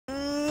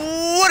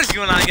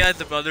What's going on, guys,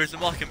 the brothers,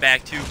 and welcome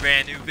back to a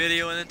brand new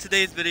video. And in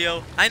today's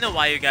video, I know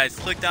why you guys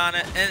clicked on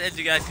it, and as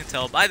you guys can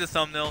tell by the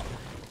thumbnail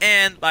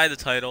and by the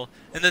title,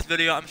 in this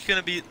video I'm just going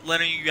to be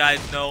letting you guys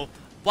know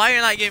why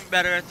you're not getting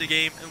better at the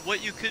game and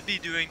what you could be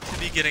doing to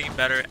be getting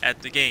better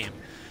at the game.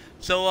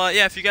 So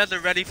yeah, if you guys are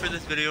ready for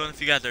this video and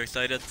if you guys are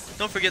excited,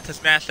 don't forget to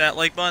smash that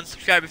like button,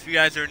 subscribe if you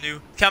guys are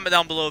new, comment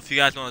down below if you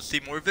guys want to see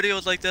more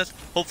videos like this.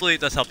 Hopefully it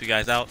does help you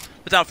guys out.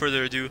 Without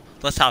further ado,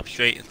 let's hop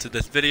straight into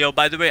this video.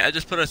 By the way, I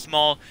just put a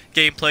small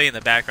gameplay in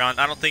the background.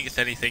 I don't think it's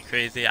anything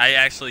crazy. I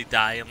actually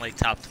die in like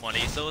top 20,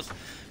 so it's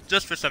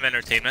just for some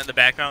entertainment in the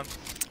background.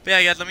 But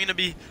yeah, guys, I'm going to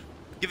be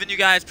giving you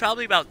guys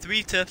probably about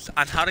 3 tips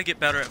on how to get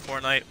better at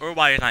Fortnite or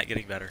why you're not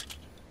getting better.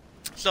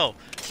 So,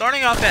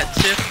 starting off at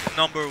tip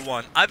number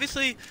 1.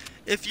 Obviously,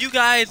 if you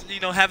guys,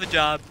 have a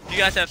job, you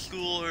guys have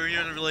school, or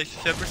you're in a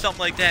relationship or something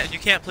like that, and you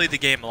can't play the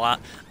game a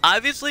lot,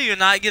 obviously you're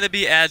not going to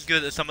be as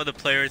good as some of the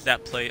players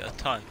that play a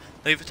ton.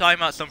 Like, if you're talking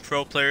about some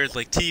pro players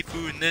like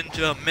Tfue,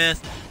 Ninja,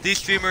 Myth, these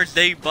streamers,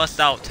 they bust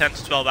out 10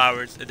 to 12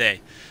 hours a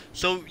day.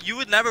 So you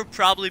would never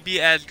probably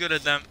be as good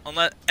as them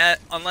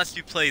unless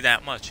you play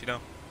that much,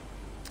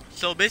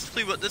 So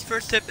basically what this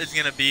first tip is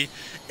going to be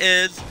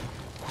is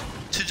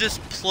to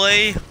just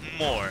play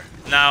more.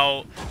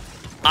 Now,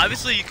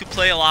 obviously you could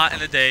play a lot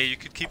in a day, you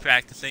could keep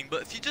practicing,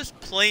 but if you just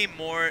play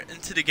more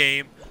into the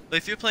game, like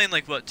if you're playing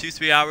like what,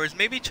 2-3 hours,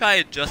 maybe try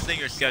adjusting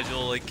your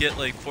schedule, like get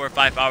like 4 or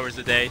 5 hours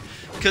a day.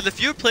 Because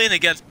if you're playing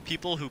against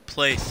people who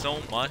play so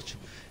much,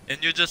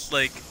 and you're just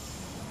like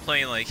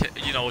playing like,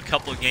 a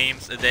couple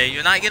games a day,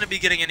 you're not going to be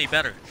getting any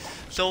better.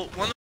 So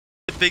one of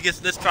the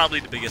biggest, this is probably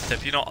the biggest tip,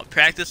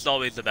 practice is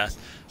always the best.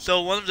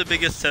 So one of the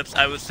biggest tips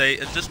I would say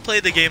is just play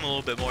the game a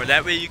little bit more.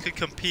 That way you could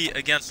compete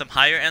against some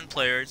higher end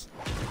players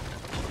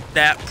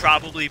that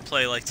probably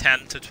play like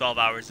 10 to 12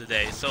 hours a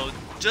day. So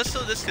just so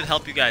this could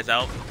help you guys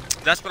out,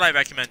 that's what I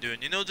recommend doing.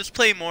 Just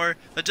play more,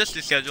 adjust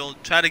your schedule,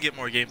 try to get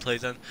more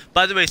gameplays in.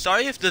 By the way,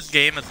 sorry if this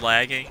game is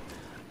lagging.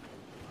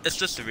 It's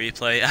just a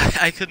replay.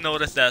 I could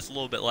notice that it's a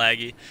little bit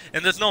laggy.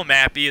 And there's no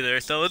map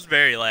either, so it's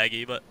very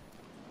laggy. But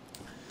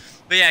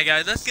yeah,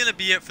 guys, that's going to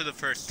be it for the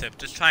first tip.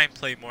 Just try and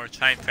play more,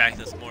 try and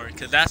practice more,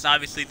 because that's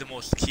obviously the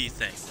most key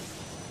thing.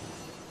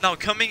 Now,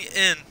 coming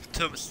in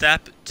to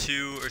step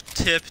 2 or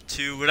tip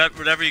 2,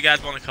 whatever you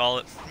guys want to call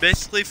it,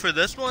 basically for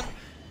this one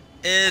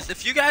is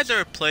if you guys are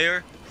a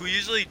player who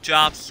usually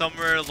drops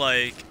somewhere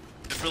like,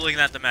 if we're looking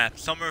at the map,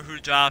 somewhere who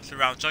drops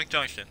around Junk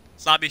Junction,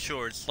 Snobby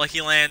Shores,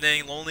 Lucky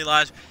Landing, Lonely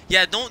Lodge,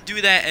 yeah, don't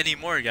do that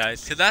anymore,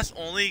 guys, because that's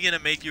only going to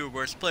make you a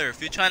worse player. If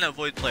you're trying to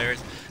avoid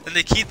players, then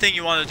the key thing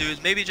you want to do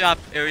is maybe drop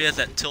areas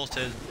at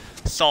Tilted,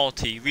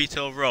 Salty,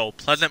 Retail Row,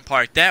 Pleasant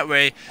Park. That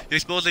way, you're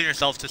exposing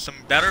yourself to some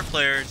better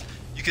players.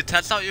 You could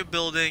test out your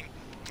building.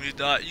 You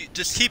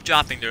just keep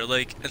dropping there.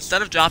 Like,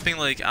 instead of dropping,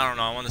 like, I don't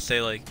know, I want to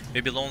say, like,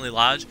 maybe Lonely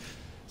Lodge,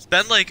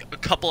 spend, like, a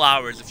couple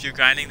hours if you're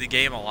grinding the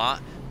game a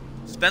lot.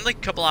 Spend, like, a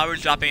couple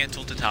hours dropping at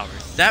Tilted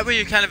Towers. That way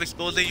you're kind of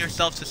exposing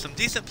yourself to some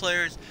decent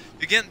players.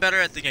 You're getting better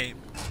at the game.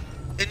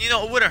 And,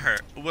 it wouldn't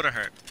hurt. It wouldn't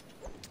hurt.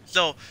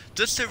 So,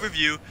 just to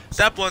review,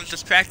 step 1,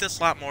 just practice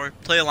a lot more,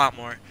 play a lot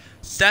more.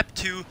 Step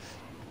 2,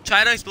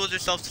 try to expose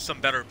yourself to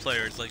some better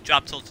players. Like,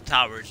 drop Tilted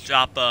Towers,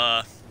 drop,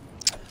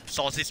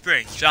 Salty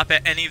Springs, drop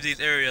at any of these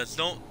areas.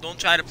 Don't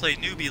try to play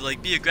newbie.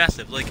 Like, be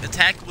aggressive. Like,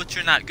 attack what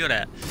you're not good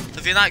at. So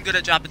if you're not good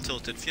at dropping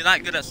Tilted, if you're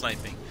not good at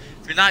sniping,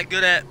 if you're not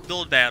good at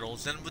build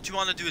battles, then what you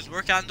want to do is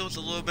work on those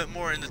a little bit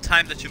more in the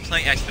time that you're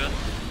playing extra.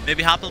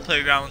 Maybe hop on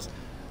playgrounds,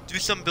 do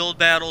some build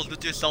battles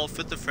with yourself,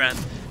 with a friend,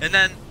 and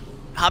then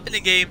hop in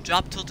the game,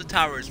 drop Tilted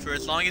Towers for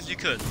as long as you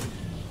could.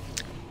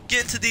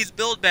 Get into these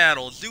build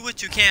battles, do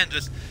what you can,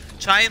 just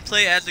try and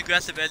play as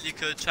aggressive as you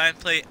could, try and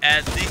play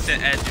as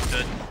decent as you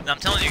could. And I'm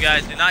telling you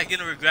guys, you're not going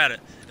to regret it.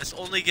 It's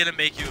only going to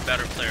make you a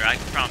better player, I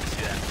can promise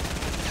you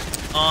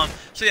that.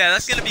 So yeah,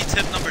 that's going to be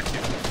tip number 2.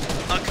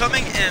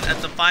 Coming in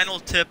at the final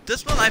tip,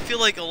 this one I feel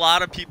like a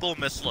lot of people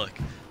mislook.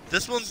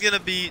 This one's going to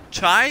be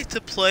try to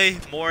play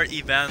more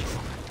events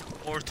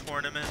or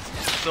tournaments.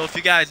 So if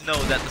you guys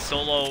know that the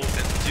solo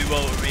and duo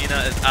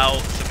arena is out,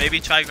 so maybe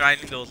try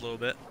grinding those a little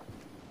bit.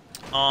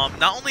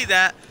 Not only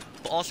that,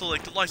 but also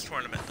like the Lux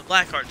tournament, the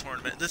Blackheart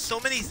tournament. There's so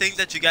many things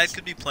that you guys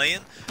could be playing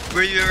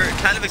where you're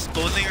kind of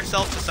exposing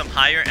yourself to some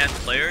higher end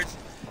players,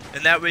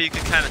 and that way you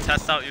can kind of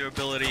test out your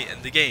ability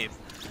in the game.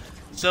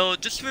 So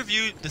just to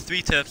review the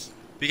 3 tips,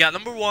 we got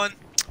number 1,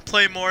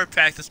 play more,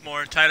 practice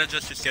more, try to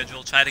adjust your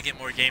schedule, try to get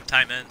more game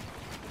time in.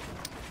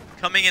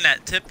 Coming in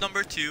at tip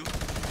number 2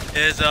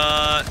 is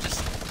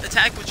just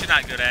attack what you're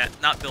not good at,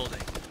 not building.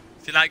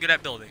 If you're not good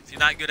at building, if you're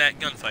not good at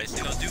gunfights,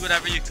 do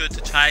whatever you could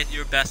to try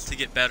your best to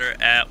get better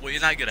at what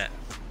you're not good at.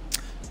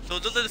 So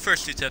those are the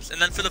first 2 tips.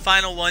 And then for the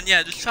final one,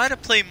 yeah, just try to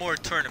play more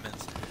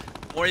tournaments,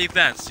 more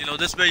events.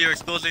 This way you're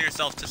exposing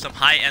yourself to some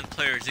high-end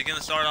players. You're going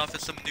to start off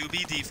with some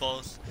newbie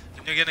defaults,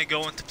 and you're going to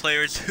go into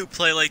players who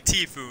play like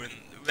Tfue and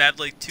who have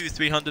like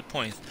 200-300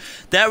 points.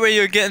 That way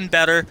you're getting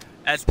better.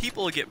 As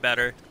people get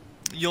better,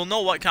 you'll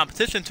know what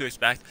competition to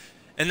expect.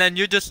 And then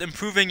you're just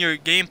improving your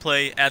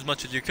gameplay as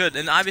much as you could.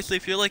 And obviously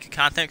if you're like a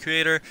content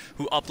creator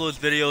who uploads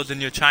videos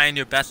and you're trying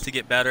your best to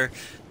get better,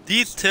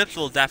 these tips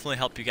will definitely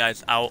help you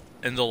guys out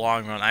in the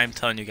long run. I am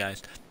telling you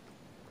guys.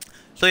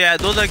 So yeah,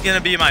 those are going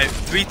to be my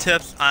 3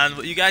 tips on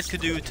what you guys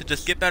could do to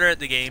just get better at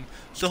the game.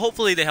 So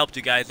hopefully they helped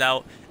you guys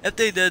out. If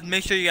they did,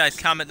 make sure you guys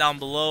comment down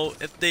below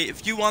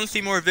if you want to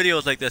see more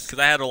videos like this, because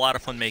I had a lot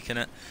of fun making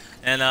it.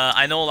 And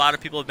I know a lot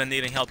of people have been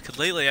needing help, because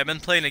lately I've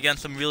been playing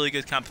against some really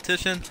good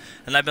competition,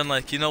 and I've been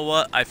like, you know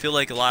what, I feel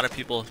like a lot of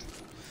people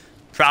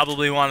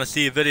probably want to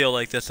see a video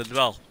like this as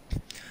well.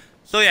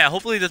 So yeah,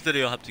 hopefully this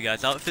video helped you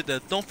guys out. If it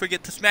did, don't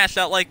forget to smash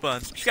that like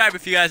button. Subscribe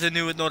if you guys are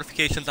new with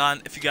notifications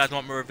on, if you guys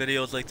want more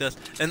videos like this.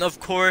 And of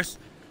course,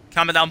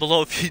 comment down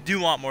below if you do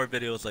want more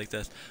videos like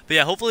this. But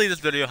yeah, hopefully this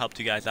video helped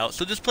you guys out.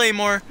 So just play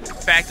more,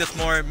 practice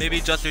more, maybe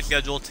adjust your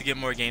schedule to get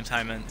more game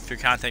time in if you're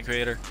a content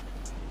creator.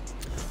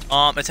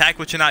 Attack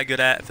what you're not good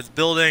at. If it's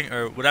building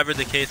or whatever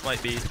the case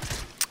might be.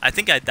 I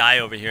think I die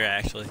over here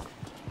actually.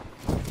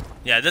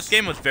 Yeah, this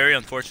game was very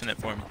unfortunate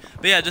for me.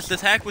 But yeah, just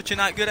attack what you're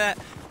not good at.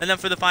 And then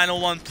for the final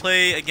one,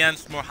 play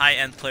against more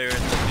high-end players,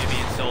 like maybe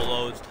in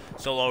solos,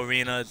 solo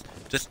arenas,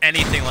 just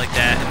anything like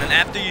that. And then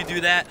after you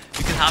do that,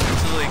 you can hop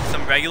into like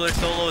some regular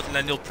solos, and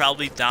then you'll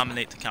probably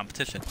dominate the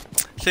competition.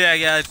 So yeah,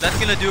 guys, that's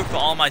going to do it for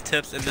all my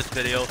tips in this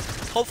video.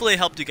 Hopefully it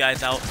helped you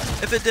guys out.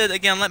 If it did,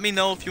 again, let me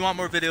know if you want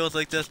more videos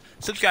like this.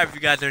 Subscribe if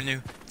you guys are new.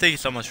 Thank you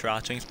so much for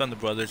watching. It's been the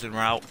Brothers, and we're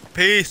out.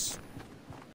 Peace!